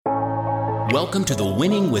Welcome to the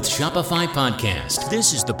Winning with Shopify podcast.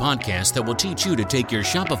 This is the podcast that will teach you to take your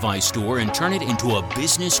Shopify store and turn it into a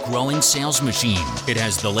business-growing sales machine. It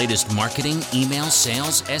has the latest marketing, email,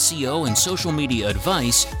 sales, SEO, and social media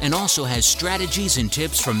advice, and also has strategies and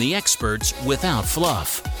tips from the experts without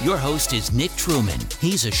fluff. Your host is Nick Truman.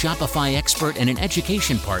 He's a Shopify expert and an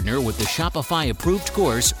education partner with the Shopify-approved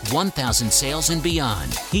course, 1000 Sales and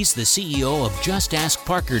Beyond. He's the CEO of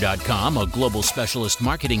JustAskParker.com, a global specialist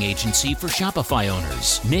marketing agency for Shopify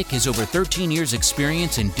owners. Nick has over 13 years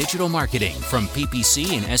experience in digital marketing, from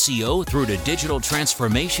PPC and SEO through to digital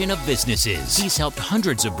transformation of businesses. He's helped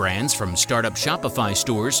hundreds of brands from startup Shopify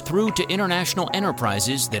stores through to international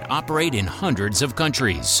enterprises that operate in hundreds of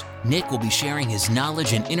countries. Nick will be sharing his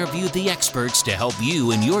knowledge and interview the experts to help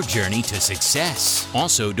you in your journey to success.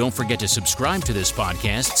 Also, don't forget to subscribe to this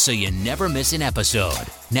podcast so you never miss an episode.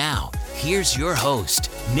 Now, here's your host,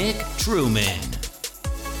 Nick Truman.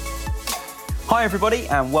 Hi everybody,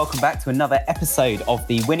 and welcome back to another episode of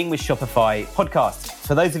the Winning with Shopify podcast.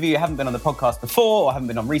 For those of you who haven't been on the podcast before or haven't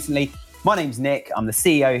been on recently, my name's Nick. I'm the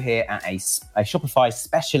CEO here at a Shopify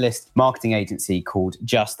specialist marketing agency called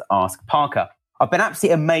Just Ask Parker. I've been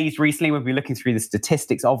absolutely amazed recently. We'll be looking through the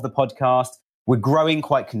statistics of the podcast. We're growing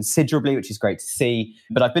quite considerably, which is great to see.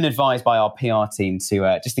 But I've been advised by our PR team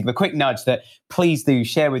to just to give a quick nudge that please do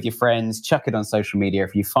share with your friends, chuck it on social media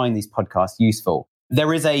if you find these podcasts useful.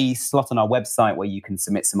 There is a slot on our website where you can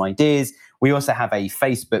submit some ideas. We also have a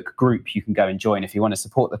Facebook group you can go and join if you want to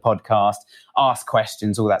support the podcast, ask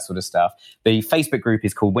questions, all that sort of stuff. The Facebook group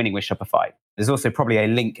is called Winning with Shopify. There's also probably a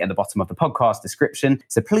link at the bottom of the podcast description.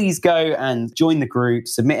 So please go and join the group,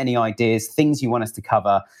 submit any ideas, things you want us to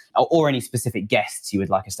cover, or any specific guests you would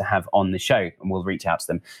like us to have on the show, and we'll reach out to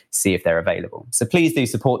them, see if they're available. So please do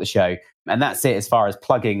support the show. And that's it as far as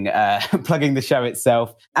plugging the show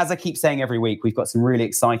itself. As I keep saying every week, we've got some really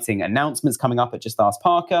exciting announcements coming up at Just Ask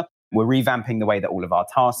Parker. We're revamping the way that all of our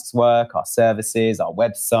tasks work, our services, our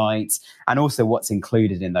websites, and also what's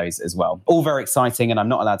included in those as well. All very exciting, and I'm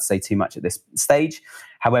not allowed to say too much at this stage.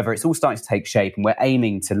 However, it's all starting to take shape, and we're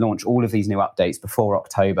aiming to launch all of these new updates before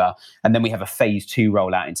October. And then we have a phase 2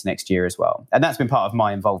 rollout into next year as well. And that's been part of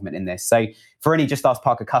my involvement in this. So for any Just Ask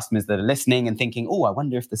Parker customers that are listening and thinking, oh, I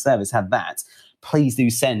wonder if the service had that, please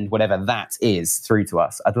do send whatever that is through to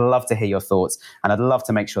us. I'd love to hear your thoughts, and I'd love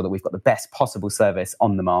to make sure that we've got the best possible service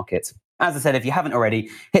on the market. As I said, if you haven't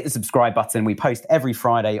already, hit the subscribe button. We post every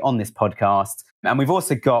Friday on this podcast. And we've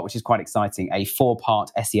also got, which is quite exciting, a 4-part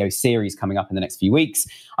SEO series coming up in the next few weeks.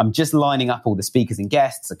 I'm just lining up all the speakers and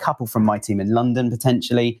guests, a couple from my team in London,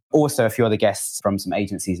 potentially. Also, a few other guests from some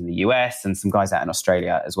agencies in the US and some guys out in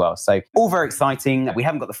Australia as well. So all very exciting. We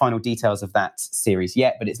haven't got the final details of that series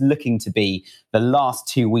yet, but it's looking to be the last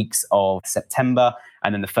 2 weeks of September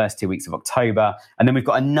and then the first 2 weeks of October. And then we've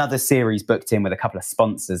got another series booked in with a couple of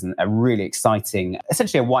sponsors and a really exciting,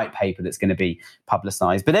 essentially a white paper that's going to be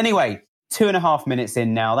publicized. But anyway, 2.5 minutes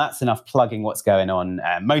in now. That's enough plugging what's going on.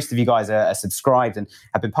 Most of you guys are subscribed and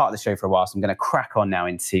have been part of the show for a while, so I'm going to crack on now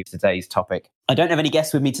into today's topic. I don't have any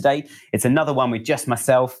guests with me today. It's another one with just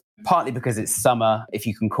myself, partly because it's summer, if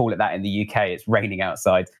you can call it that in the UK. It's raining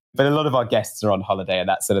outside. But a lot of our guests are on holiday and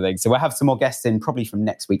that sort of thing. So we'll have some more guests in probably from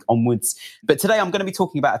next week onwards. But today I'm going to be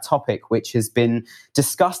talking about a topic which has been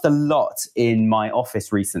discussed a lot in my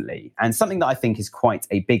office recently, and something that I think is quite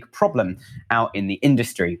a big problem out in the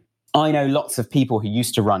industry. I know lots of people who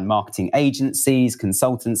used to run marketing agencies,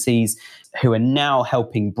 consultancies, who are now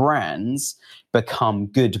helping brands become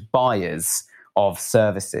good buyers of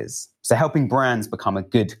services. So helping brands become a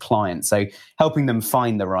good client. So helping them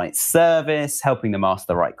find the right service, helping them ask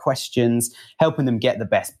the right questions, helping them get the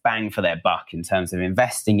best bang for their buck in terms of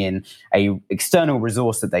investing in a external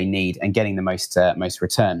resource that they need and getting the most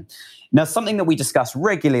return. Now, something that we discuss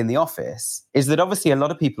regularly in the office is that obviously a lot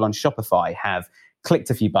of people on Shopify have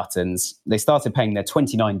clicked a few buttons. They started paying their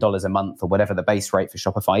 $29 a month or whatever the base rate for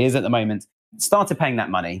Shopify is at the moment, started paying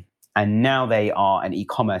that money. And now they are an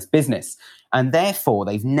e-commerce business. And therefore,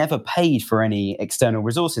 they've never paid for any external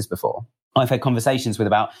resources before. I've had conversations with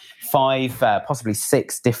about 5, possibly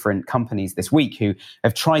 6 different companies this week who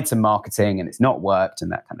have tried some marketing and it's not worked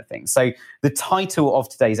and that kind of thing. So the title of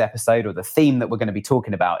today's episode, or the theme that we're going to be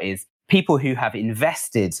talking about, is people who have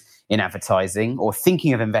invested in advertising or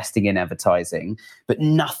thinking of investing in advertising, but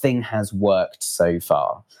nothing has worked so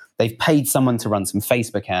far. They've paid someone to run some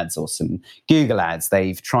Facebook ads or some Google ads.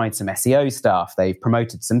 They've tried some SEO stuff. They've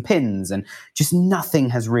promoted some pins, and just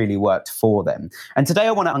nothing has really worked for them. And today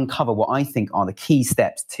I want to uncover what I think are the key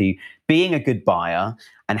steps to being a good buyer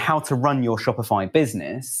and how to run your Shopify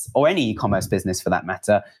business, or any e-commerce business for that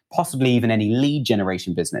matter, possibly even any lead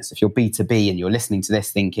generation business. If you're B2B and you're listening to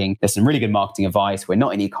this thinking, there's some really good marketing advice, we're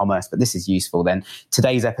not in e-commerce, but this is useful, then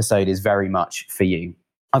today's episode is very much for you.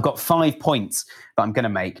 I've got 5 points that I'm going to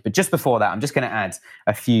make, but just before that, I'm just going to add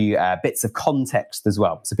a few bits of context as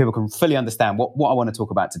well, so people can fully understand what I want to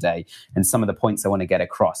talk about today and some of the points I want to get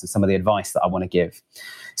across and some of the advice that I want to give.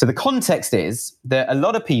 So the context is that a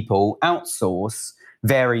lot of people outsource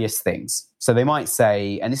various things. So they might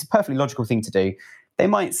say, and this is a perfectly logical thing to do, they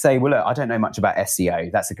might say, well, look, I don't know much about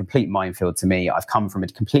SEO. That's a complete minefield to me. I've come from a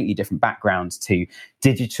completely different background to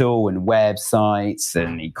digital and websites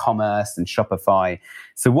and e-commerce and Shopify.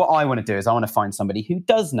 So what I want to do is I want to find somebody who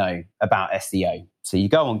does know about SEO. So you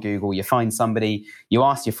go on Google, you find somebody, you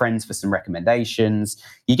ask your friends for some recommendations,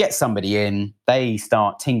 you get somebody in, they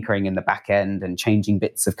start tinkering in the back end and changing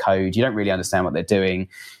bits of code. You don't really understand what they're doing.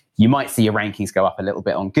 You might see your rankings go up a little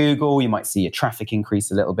bit on Google. You might see your traffic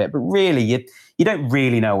increase a little bit, but really, you don't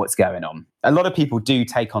really know what's going on. A lot of people do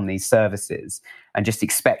take on these services and just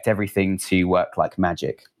expect everything to work like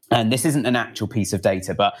magic. And this isn't an actual piece of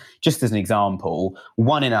data, but just as an example,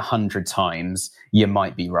 1 in 100 times, you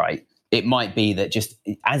might be right. It might be that just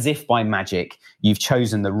as if by magic, you've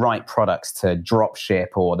chosen the right products to drop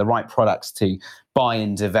ship, or the right products to buy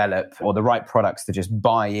and develop, or the right products to just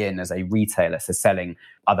buy in as a retailer, so selling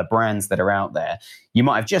other brands that are out there. You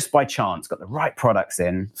might have just by chance got the right products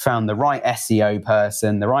in, found the right SEO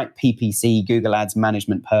person, the right PPC, Google Ads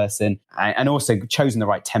management person, and also chosen the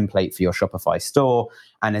right template for your Shopify store.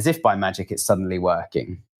 And as if by magic, it's suddenly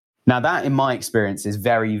working. Now, that, in my experience, is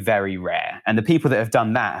very, very rare. And the people that have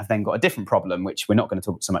done that have then got a different problem, which we're not going to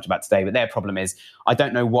talk so much about today. But their problem is, I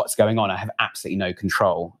don't know what's going on. I have absolutely no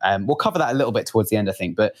control. We'll cover that a little bit towards the end, I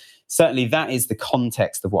think. But certainly that is the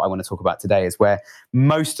context of what I want to talk about today, is where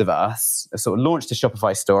most of us have sort of launched a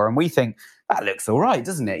Shopify store and we think, that looks all right,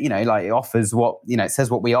 doesn't it? You know, like it offers what, you know, it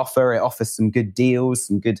says what we offer. It offers some good deals,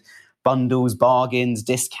 some good bundles, bargains,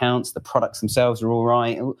 discounts. The products themselves are all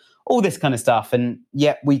right. All this kind of stuff. And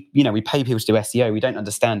yet we pay people to do SEO. We don't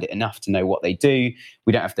understand it enough to know what they do.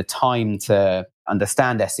 We don't have the time to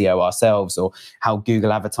understand SEO ourselves or how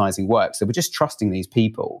Google advertising works. So we're just trusting these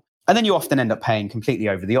people. And then you often end up paying completely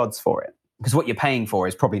over the odds for it, because what you're paying for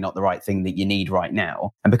is probably not the right thing that you need right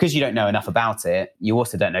now. And because you don't know enough about it, you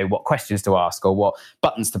also don't know what questions to ask or what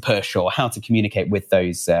buttons to push or how to communicate with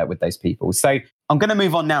those people. So I'm going to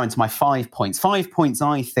move on now into my 5 points. 5 points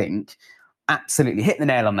I think absolutely hit the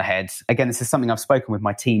nail on the head. Again, this is something I've spoken with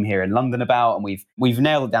my team here in London about, and we've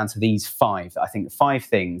nailed it down to these 5. I think 5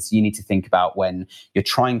 things you need to think about when you're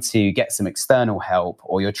trying to get some external help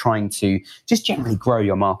or you're trying to just generally grow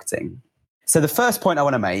your marketing. So the first point I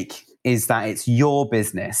want to make is that it's your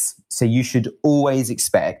business. So you should always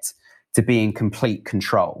expect to be in complete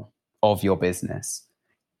control of your business.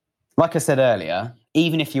 Like I said earlier,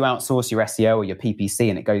 even if you outsource your SEO or your PPC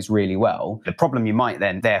and it goes really well, the problem you might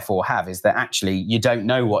then therefore have is that actually you don't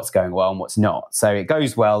know what's going well and what's not. So it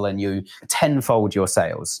goes well and you tenfold your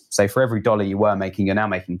sales. So for every $1 you were making, you're now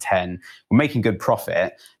making 10. We're making good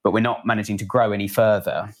profit, but we're not managing to grow any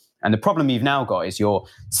further. And the problem you've now got is you're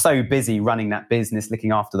so busy running that business,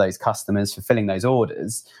 looking after those customers, fulfilling those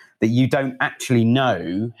orders, that you don't actually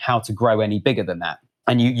know how to grow any bigger than that.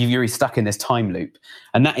 And you're stuck in this time loop.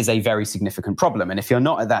 And that is a very significant problem. And if you're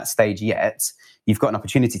not at that stage yet, you've got an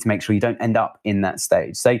opportunity to make sure you don't end up in that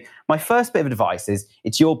stage. So my first bit of advice is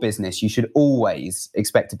it's your business. You should always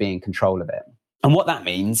expect to be in control of it. And what that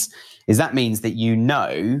means is that you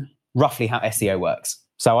know roughly how SEO works.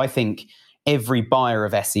 So I think every buyer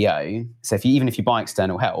of SEO, so even if you buy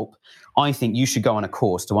external help, I think you should go on a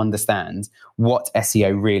course to understand what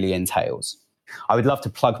SEO really entails. I would love to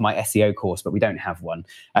plug my SEO course, but we don't have one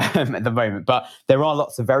at the moment. But there are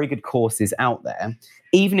lots of very good courses out there.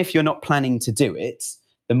 Even if you're not planning to do it,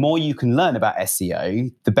 the more you can learn about SEO,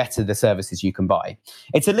 the better the services you can buy.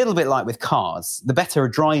 It's a little bit like with cars. The better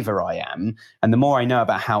a driver I am, and the more I know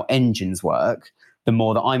about how engines work, the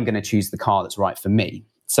more that I'm going to choose the car that's right for me.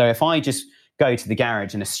 So if I just go to the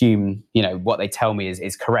garage and assume, what they tell me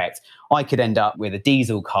is correct, I could end up with a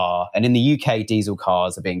diesel car. And in the UK, diesel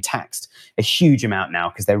cars are being taxed a huge amount now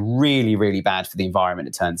because they're really, really bad for the environment,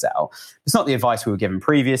 it turns out. It's not the advice we were given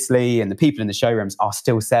previously, and the people in the showrooms are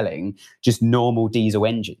still selling just normal diesel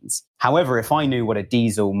engines. However, if I knew what a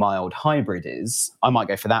diesel mild hybrid is, I might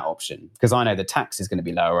go for that option because I know the tax is going to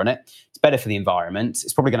be lower on it. It's better for the environment.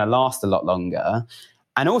 It's probably going to last a lot longer.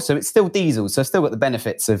 And also, it's still diesel, so I've still got the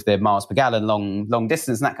benefits of the miles per gallon, long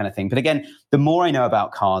distance, and that kind of thing. But again, the more I know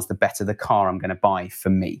about cars, the better the car I'm going to buy for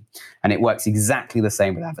me. And it works exactly the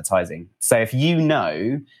same with advertising. So if you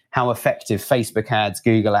know how effective Facebook ads,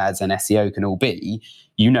 Google ads, and SEO can all be,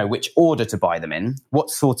 you know which order to buy them in, what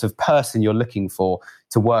sort of person you're looking for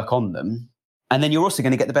to work on them, and then you're also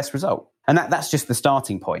going to get the best result. And that's just the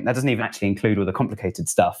starting point. That doesn't even actually include all the complicated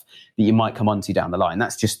stuff that you might come onto down the line.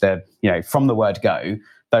 That's just from the word go,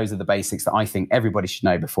 those are the basics that I think everybody should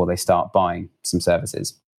know before they start buying some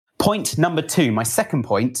services. Point number 2, my second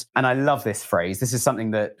point, and I love this phrase. This is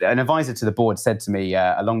something that an advisor to the board said to me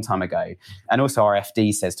a long time ago, and also our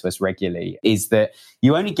FD says to us regularly, is that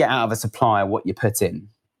you only get out of a supplier what you put in.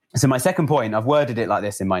 So my second point, I've worded it like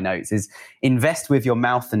this in my notes, is invest with your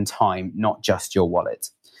mouth and time, not just your wallet.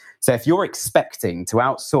 So if you're expecting to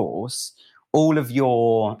outsource all of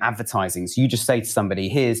your advertising, so you just say to somebody,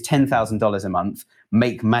 here's $10,000 a month,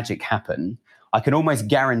 make magic happen, I can almost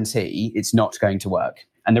guarantee it's not going to work.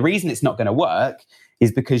 And the reason it's not going to work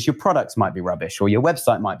is because your products might be rubbish or your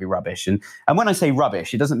website might be rubbish. And when I say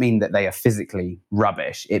rubbish, it doesn't mean that they are physically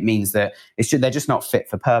rubbish. It means that they're just not fit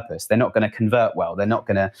for purpose. They're not going to convert well. They're not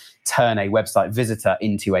going to turn a website visitor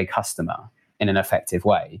into a customer in an effective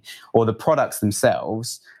way. Or the products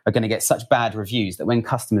themselves are going to get such bad reviews that when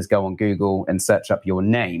customers go on Google and search up your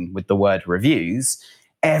name with the word reviews,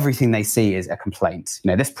 everything they see is a complaint.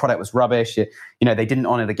 This product was rubbish. They didn't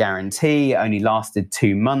honor the guarantee. It only lasted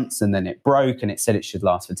 2 months and then it broke and it said it should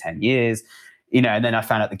last for 10 years. And then I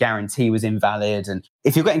found out the guarantee was invalid. And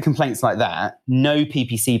if you're getting complaints like that, no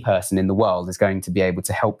PPC person in the world is going to be able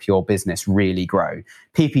to help your business really grow.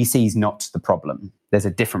 PPC is not the problem. There's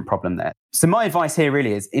a different problem there. So my advice here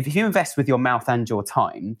really is, if you invest with your mouth and your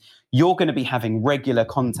time, you're going to be having regular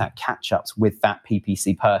contact catch-ups with that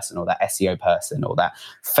PPC person or that SEO person or that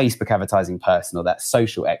Facebook advertising person or that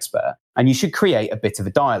social expert. And you should create a bit of a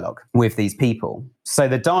dialogue with these people. So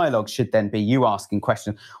the dialogue should then be you asking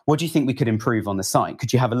questions. What do you think we could improve on the site?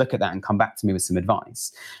 Could you have a look at that and come back to me with some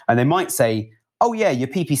advice? And they might say, oh yeah, your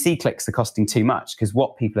PPC clicks are costing too much because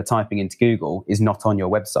what people are typing into Google is not on your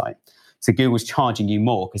website. So Google's charging you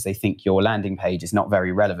more because they think your landing page is not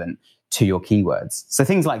very relevant to your keywords. So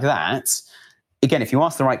things like that, again, if you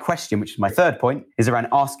ask the right question, which is my third point, is around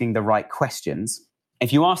asking the right questions.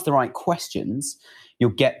 If you ask the right questions,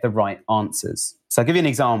 you'll get the right answers. So I'll give you an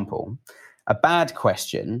example. A bad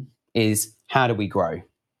question is, how do we grow?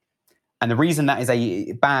 And the reason that is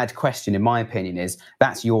a bad question, in my opinion, is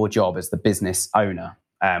that's your job as the business owner.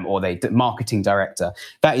 Or the marketing director.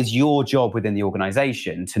 That is your job within the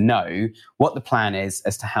organization to know what the plan is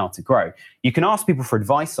as to how to grow. You can ask people for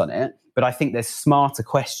advice on it, but I think there's smarter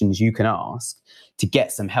questions you can ask to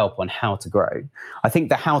get some help on how to grow. I think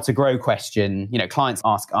the how to grow question, clients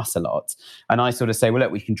ask us a lot. And I sort of say, well,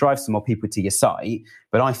 look, we can drive some more people to your site,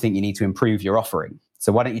 but I think you need to improve your offering.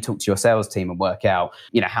 So why don't you talk to your sales team and work out,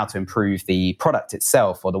 how to improve the product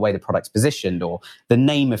itself or the way the product's positioned or the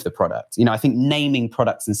name of the product. I think naming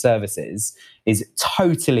products and services is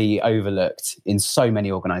totally overlooked in so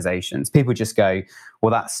many organizations. People just go, well,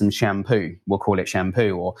 that's some shampoo. We'll call it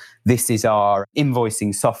shampoo. Or this is our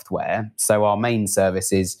invoicing software. So our main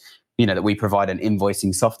service is that we provide an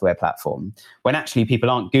invoicing software platform, when actually people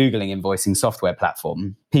aren't Googling invoicing software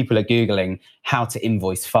platform. People are Googling how to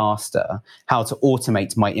invoice faster, how to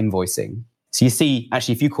automate my invoicing. So you see,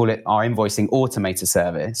 actually, if you call it our invoicing automator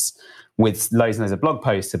service with loads and loads of blog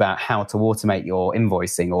posts about how to automate your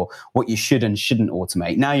invoicing or what you should and shouldn't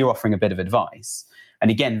automate, now you're offering a bit of advice. And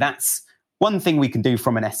again, that's one thing we can do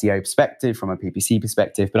from an SEO perspective, from a PPC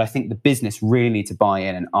perspective, but I think the business really need to buy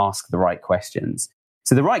in and ask the right questions.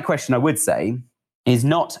 So the right question I would say is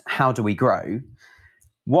not how do we grow?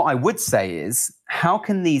 What I would say is, how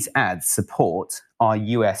can these ads support our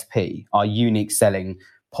USP, our unique selling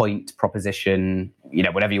point, proposition,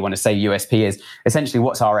 whatever you want to say USP is, essentially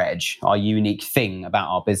what's our edge, our unique thing about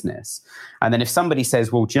our business. And then if somebody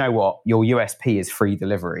says, well, do you know what? Your USP is free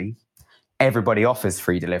delivery. Everybody offers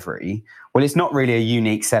free delivery. Well, it's not really a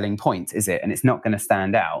unique selling point, is it? And it's not going to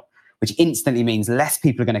stand out, which instantly means less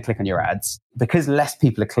people are going to click on your ads. Because less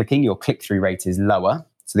people are clicking, your click-through rate is lower.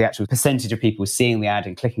 So the actual percentage of people seeing the ad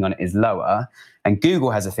and clicking on it is lower. And Google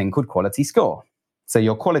has a thing called quality score. So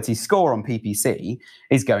your quality score on PPC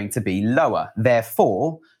is going to be lower.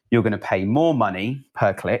 Therefore, you're going to pay more money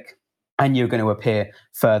per click and you're going to appear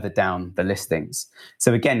further down the listings.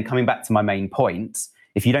 So again, coming back to my main point,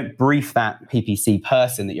 if you don't brief that PPC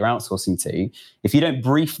person that you're outsourcing to, if you don't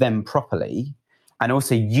brief them properly, and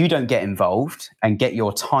also you don't get involved and get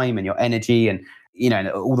your time and your energy and and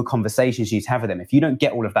all the conversations you need to have with them, if you don't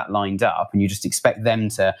get all of that lined up and you just expect them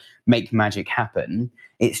to make magic happen,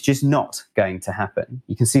 it's just not going to happen.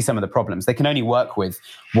 You can see some of the problems. They can only work with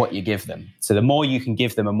what you give them. So the more you can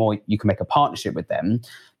give them and more you can make a partnership with them,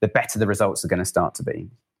 the better the results are going to start to be.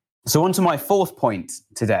 So on to my fourth point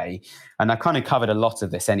today, and I kind of covered a lot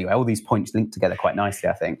of this anyway. All these points link together quite nicely,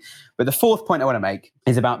 I think. But the fourth point I want to make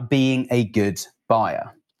is about being a good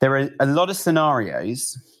buyer. There are a lot of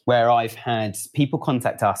scenarios where I've had people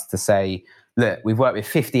contact us to say, look, we've worked with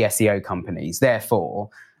 50 SEO companies, therefore,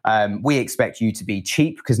 we expect you to be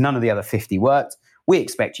cheap because none of the other 50 worked. We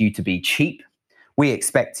expect you to be cheap. We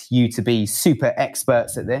expect you to be super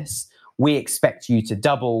experts at this. We expect you to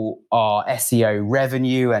double our SEO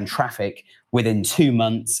revenue and traffic within 2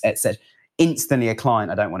 months, etc. Instantly a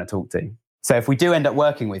client I don't want to talk to. So if we do end up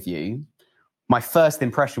working with you, my first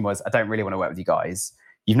impression was, I don't really want to work with you guys.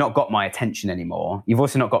 You've not got my attention anymore. You've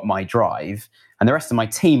also not got my drive. And the rest of my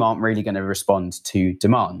team aren't really going to respond to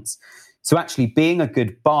demands. So actually being a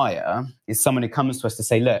good buyer is someone who comes to us to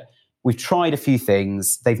say, look, we've tried a few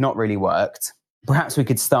things. They've not really worked. Perhaps we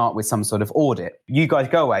could start with some sort of audit. You guys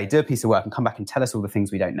go away, do a piece of work and come back and tell us all the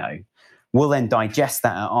things we don't know. We'll then digest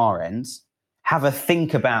that at our end, have a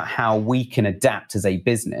think about how we can adapt as a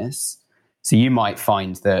business. So you might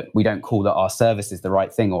find that we don't call that our service is the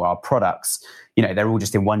right thing or our products, they're all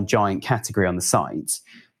just in one giant category on the site,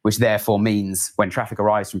 which therefore means when traffic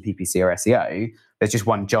arrives from PPC or SEO, there's just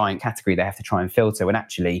one giant category they have to try and filter. And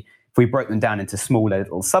actually, if we broke them down into smaller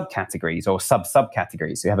little subcategories or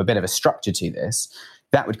subcategories, so we have a bit of a structure to this,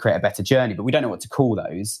 that would create a better journey, but we don't know what to call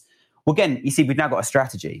those. Well, again, you see, we've now got a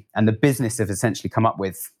strategy and the business have essentially come up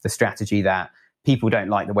with the strategy that people don't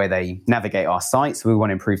like the way they navigate our site, so we want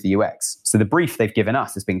to improve the UX. So the brief they've given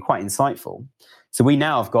us has been quite insightful. So we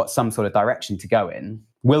now have got some sort of direction to go in.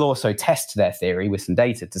 We'll also test their theory with some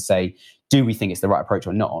data to say, do we think it's the right approach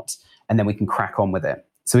or not? And then we can crack on with it.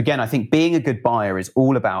 So again, I think being a good buyer is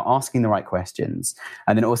all about asking the right questions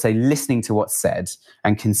and then also listening to what's said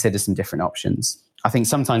and consider some different options. I think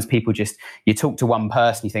sometimes people you talk to one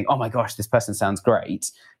person, you think, oh my gosh, this person sounds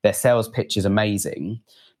great. Their sales pitch is amazing.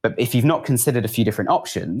 But if you've not considered a few different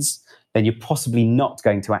options, then you're possibly not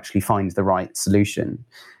going to actually find the right solution.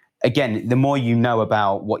 Again, the more you know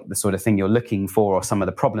about what the sort of thing you're looking for or some of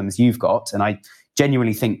the problems you've got, and I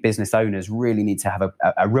genuinely think business owners really need to have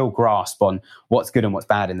a real grasp on what's good and what's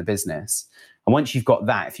bad in the business. And once you've got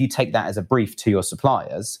that, if you take that as a brief to your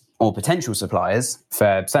suppliers or potential suppliers,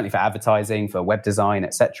 certainly for advertising, for web design,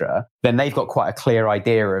 etc., then they've got quite a clear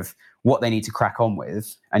idea of what they need to crack on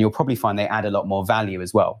with. And you'll probably find they add a lot more value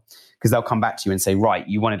as well, because they'll come back to you and say, right,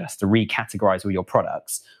 you wanted us to recategorize all your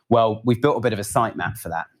products. Well, we've built a bit of a sitemap for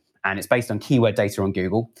that. And it's based on keyword data on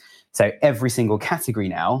Google. So every single category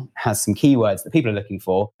now has some keywords that people are looking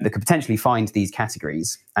for that could potentially find these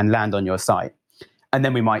categories and land on your site. And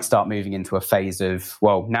then we might start moving into a phase of,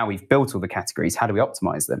 well, now we've built all the categories, how do we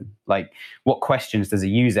optimize them? Like, what questions does a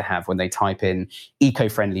user have when they type in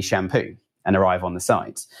eco-friendly shampoo and arrive on the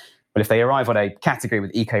site? Well, if they arrive on a category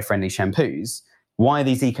with eco-friendly shampoos, why are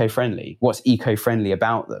these eco-friendly? What's eco-friendly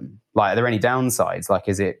about them? Like, are there any downsides? Like,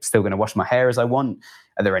 is it still going to wash my hair as I want?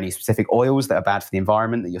 Are there any specific oils that are bad for the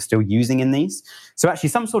environment that you're still using in these? So actually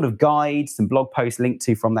some sort of guide, some blog posts linked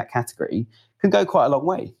to from that category can go quite a long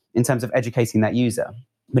way in terms of educating that user.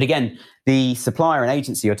 But again, the supplier and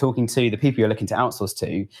agency you're talking to, the people you're looking to outsource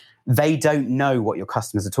to, they don't know what your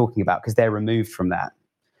customers are talking about because they're removed from that.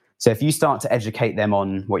 So if you start to educate them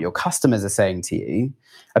on what your customers are saying to you,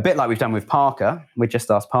 a bit like we've done with Parker, we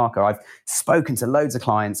just asked Parker, I've spoken to loads of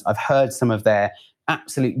clients, I've heard some of their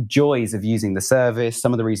absolute joys of using the service,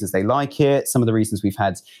 some of the reasons they like it, some of the reasons we've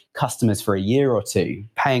had customers for a year or two,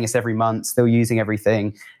 paying us every month, still using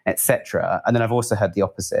everything, etc. And then I've also heard the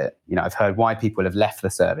opposite. I've heard why people have left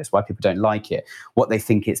the service, why people don't like it, what they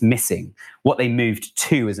think it's missing, what they moved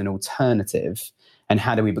to as an alternative, and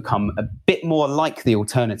how do we become a bit more like the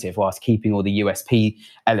alternative whilst keeping all the USP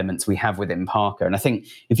elements we have within Parker. And I think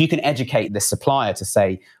if you can educate the supplier to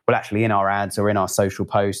say, well, actually in our ads or in our social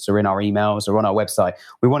posts or in our emails or on our website,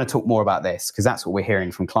 we want to talk more about this because that's what we're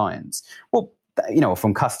hearing from clients. Well,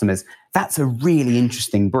 from customers, that's a really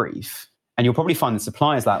interesting brief. And you'll probably find the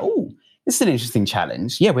suppliers like, oh, this is an interesting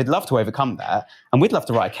challenge. Yeah, we'd love to overcome that. And we'd love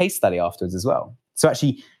to write a case study afterwards as well. So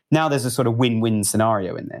actually, now there's a sort of win-win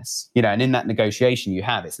scenario in this, and in that negotiation you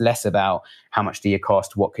have, it's less about how much do you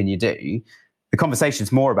cost, what can you do? The conversation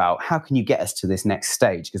is more about how can you get us to this next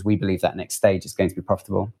stage, because we believe that next stage is going to be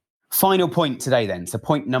profitable. Final point today then, so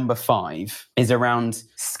point number 5 is around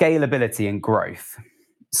scalability and growth.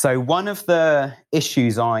 So one of the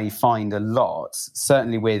issues I find a lot,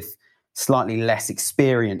 certainly with slightly less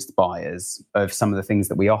experienced buyers of some of the things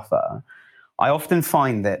that we offer, I often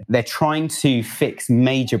find that they're trying to fix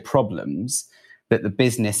major problems that the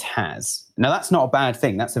business has. Now, that's not a bad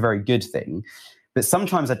thing. That's a very good thing. But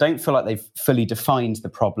sometimes I don't feel like they've fully defined the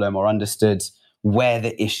problem or understood where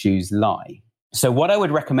the issues lie. So what I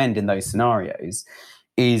would recommend in those scenarios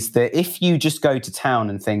is that if you just go to town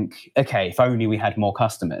and think, okay, if only we had more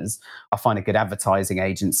customers, I'll find a good advertising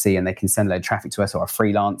agency and they can send a load of traffic to us, or a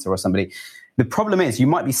freelancer or somebody. The problem is you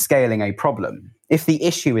might be scaling a problem. If the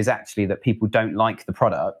issue is actually that people don't like the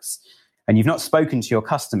products and you've not spoken to your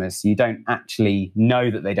customers, so you don't actually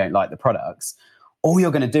know that they don't like the products, all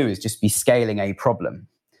you're going to do is just be scaling a problem.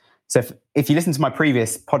 So if you listen to my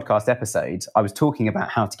previous podcast episode, I was talking about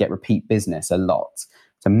how to get repeat business a lot.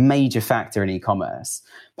 It's a major factor in e-commerce,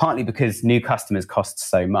 partly because new customers cost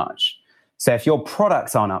so much. So if your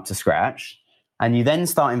products aren't up to scratch and you then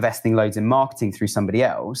start investing loads in marketing through somebody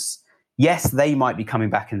else, yes, they might be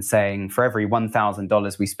coming back and saying, for every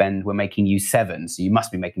 $1,000 we spend, we're making you $7, so you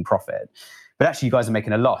must be making profit. But actually, you guys are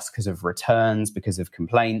making a loss because of returns, because of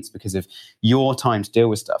complaints, because of your time to deal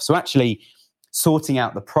with stuff. So actually, sorting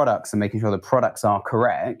out the products and making sure the products are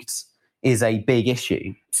correct is a big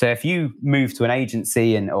issue. So if you move to an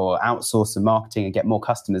agency or outsource some marketing and get more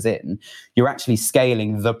customers in, you're actually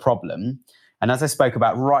scaling the problem. And as I spoke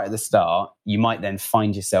about right at the start, you might then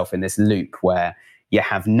find yourself in this loop where you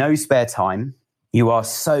have no spare time. You are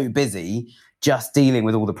so busy just dealing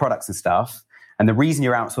with all the products and stuff. And the reason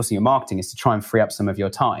you're outsourcing your marketing is to try and free up some of your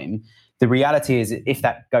time. The reality is, if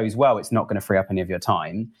that goes well, it's not going to free up any of your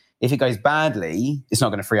time. If it goes badly, it's not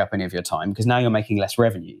going to free up any of your time because now you're making less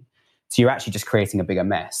revenue. So you're actually just creating a bigger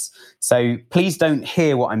mess. So please don't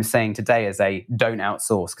hear what I'm saying today as a don't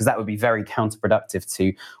outsource, because that would be very counterproductive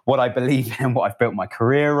to what I believe in and what I've built my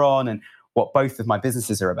career on and what both of my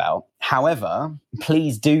businesses are about. However,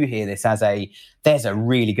 please do hear this as there's a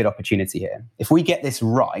really good opportunity here. If we get this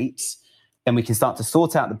right, then we can start to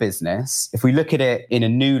sort out the business. If we look at it in a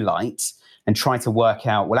new light and try to work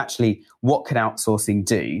out, well, actually, what can outsourcing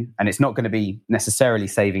do? And it's not going to be necessarily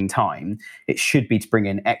saving time. It should be to bring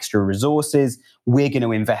in extra resources. We're going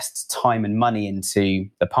to invest time and money into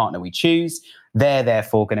the partner we choose. They're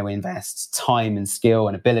therefore going to invest time and skill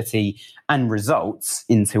and ability and results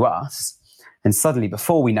into us. And suddenly,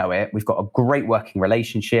 before we know it, we've got a great working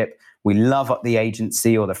relationship. We love the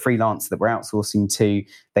agency or the freelancer that we're outsourcing to.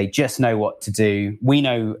 They just know what to do. We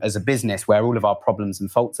know as a business where all of our problems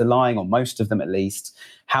and faults are lying, or most of them at least,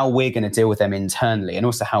 how we're going to deal with them internally, and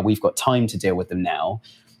also how we've got time to deal with them now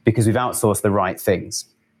because we've outsourced the right things.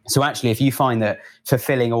 So actually, if you find that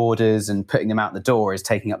fulfilling orders and putting them out the door is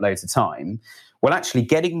taking up loads of time, well, actually,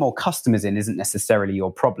 getting more customers in isn't necessarily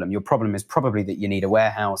your problem. Your problem is probably that you need a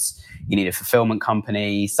warehouse, you need a fulfillment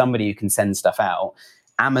company, somebody who can send stuff out.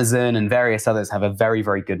 Amazon and various others have a very,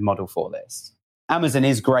 very good model for this. Amazon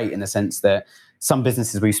is great in the sense that some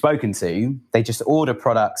businesses we've spoken to, they just order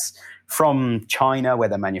products from China where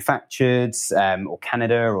they're manufactured, or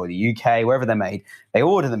Canada or the UK, wherever they're made. They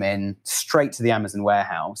order them in straight to the Amazon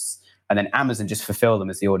warehouse, and then Amazon just fulfill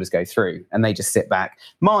them as the orders go through, and they just sit back.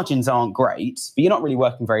 Margins aren't great, but you're not really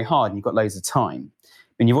working very hard and you've got loads of time.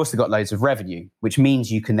 And you've also got loads of revenue, which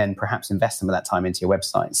means you can then perhaps invest some of that time into your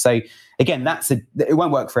website. So again, it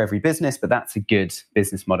won't work for every business, but that's a good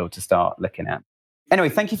business model to start looking at. Anyway,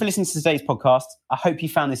 thank you for listening to today's podcast. I hope you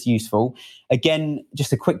found this useful. Again,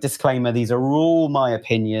 just a quick disclaimer. These are all my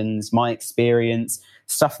opinions, my experience,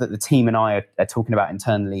 stuff that the team and I are talking about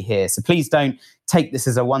internally here. So please don't take this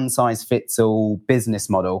as a one-size-fits-all business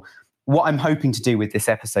model. What I'm hoping to do with this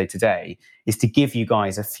episode today is to give you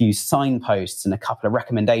guys a few signposts and a couple of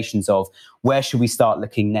recommendations of where should we start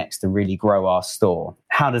looking next to really grow our store?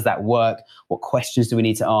 How does that work? What questions do we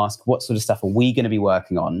need to ask? What sort of stuff are we going to be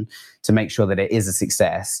working on to make sure that it is a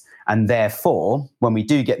success? And therefore, when we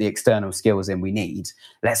do get the external skills in we need,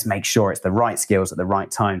 let's make sure it's the right skills at the right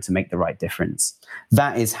time to make the right difference.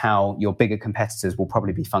 That is how your bigger competitors will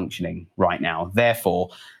probably be functioning right now. Therefore,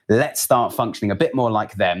 let's start functioning a bit more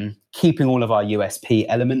like them, keeping all of our USP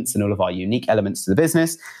elements and all of our unique elements to the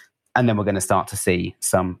business, and then we're going to start to see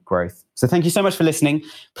some growth. So thank you so much for listening.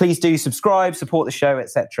 Please do subscribe, support the show,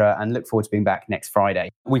 etc., and look forward to being back next Friday.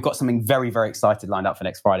 We've got something very, very exciting lined up for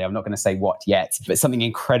next Friday. I'm not going to say what yet, but something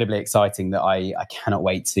incredibly exciting that I cannot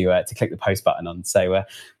wait to click the post button on. So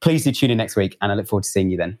please do tune in next week, and I look forward to seeing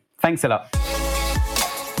you then. Thanks a lot.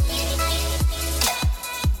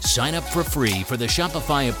 Sign up for free for the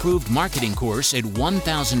Shopify approved marketing course at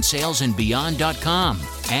 1000salesandbeyond.com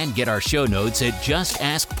and get our show notes at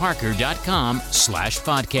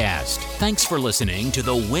justaskparker.com/podcast. Thanks for listening to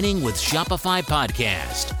the Winning with Shopify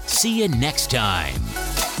podcast. See you next time.